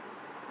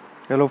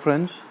Hello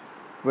friends,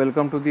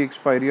 welcome to the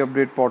Expiry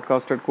Update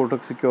podcast at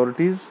Kotak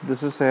Securities.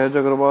 This is Sahaj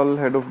Agrawal,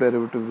 Head of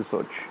Derivative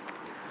Research.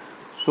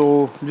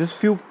 So just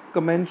few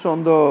comments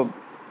on the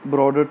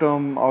broader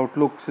term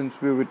outlook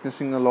since we're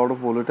witnessing a lot of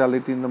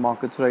volatility in the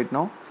markets right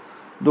now.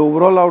 The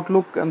overall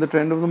outlook and the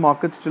trend of the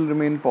market still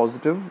remain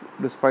positive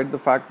despite the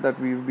fact that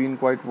we've been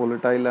quite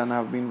volatile and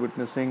have been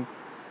witnessing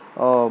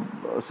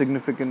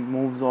significant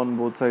moves on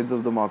both sides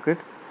of the market.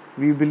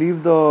 We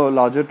believe the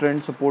larger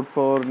trend support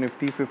for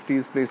Nifty 50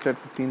 is placed at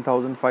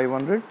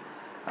 15,500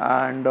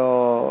 and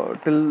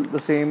till the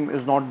same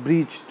is not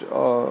breached,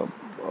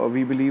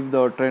 we believe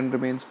the trend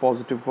remains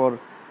positive for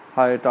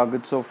higher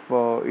targets of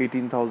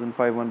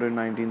 18,500,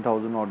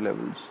 19,000 odd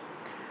levels.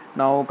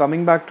 Now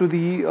coming back to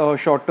the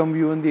short-term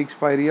view and the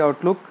expiry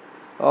outlook,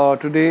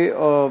 today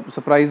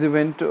surprise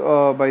event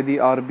by the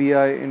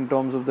RBI in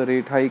terms of the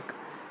rate hike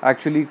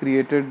actually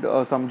created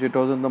some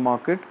jitters in the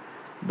market.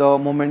 The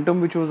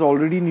momentum, which was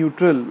already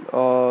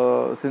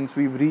neutral since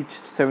we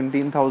reached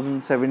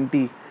 17,070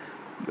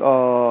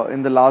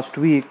 in the last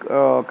week,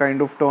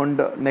 kind of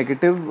turned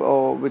negative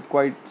with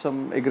quite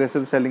some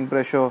aggressive selling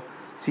pressure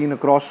seen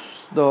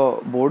across the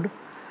board.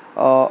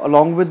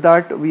 Along with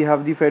that, we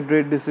have the Fed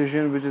rate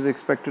decision, which is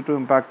expected to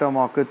impact our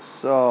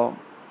markets on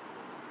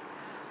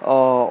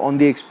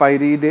the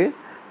expiry day.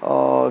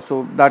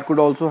 So that could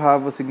also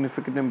have a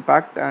significant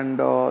impact, and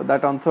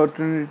that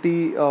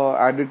uncertainty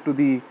added to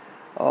the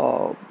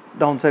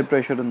downside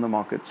pressure in the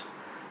markets.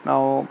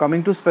 Now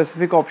coming to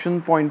specific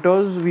option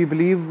pointers, we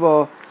believe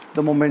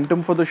the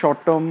momentum for the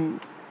short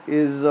term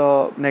is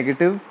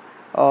negative.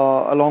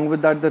 Along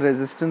with that, the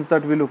resistance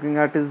that we're looking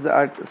at is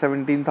at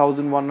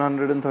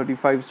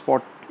 17,135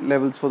 spot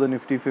levels for the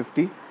Nifty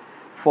 50.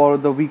 For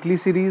the weekly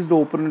series, the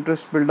open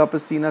interest build up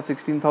is seen at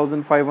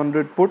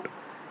 16,500 put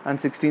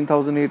and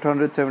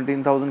 16,800,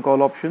 17,000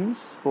 call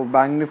options. For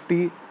Bank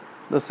Nifty,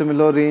 the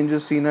similar range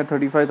is seen at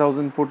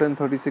 35,000 put and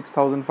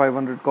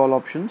 36,500 call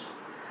options.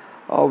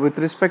 With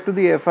respect to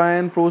the FI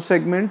and Pro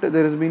segment,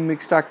 there has been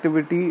mixed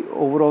activity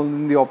overall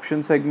in the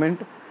option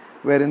segment,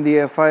 wherein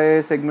the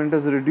FI segment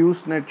has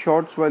reduced net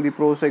shorts while the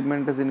Pro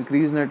segment has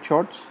increased net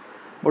shorts.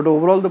 But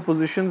overall, the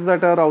positions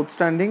that are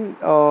outstanding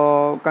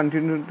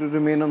continue to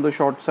remain on the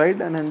short side,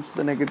 and hence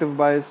the negative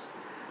bias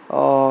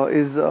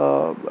is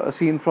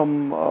seen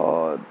from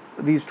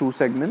these two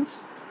segments.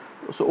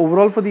 So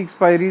overall, for the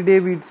expiry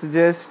day, we'd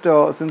suggest,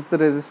 since the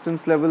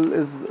resistance level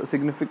is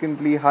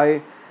significantly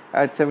high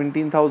at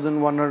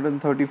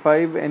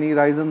 17,135, any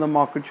rise in the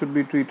market should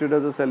be treated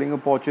as a selling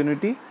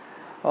opportunity,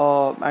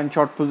 and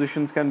short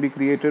positions can be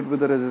created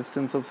with a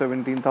resistance of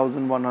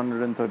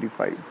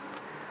 17,135.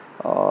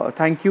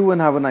 Thank you and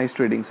have a nice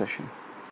trading session.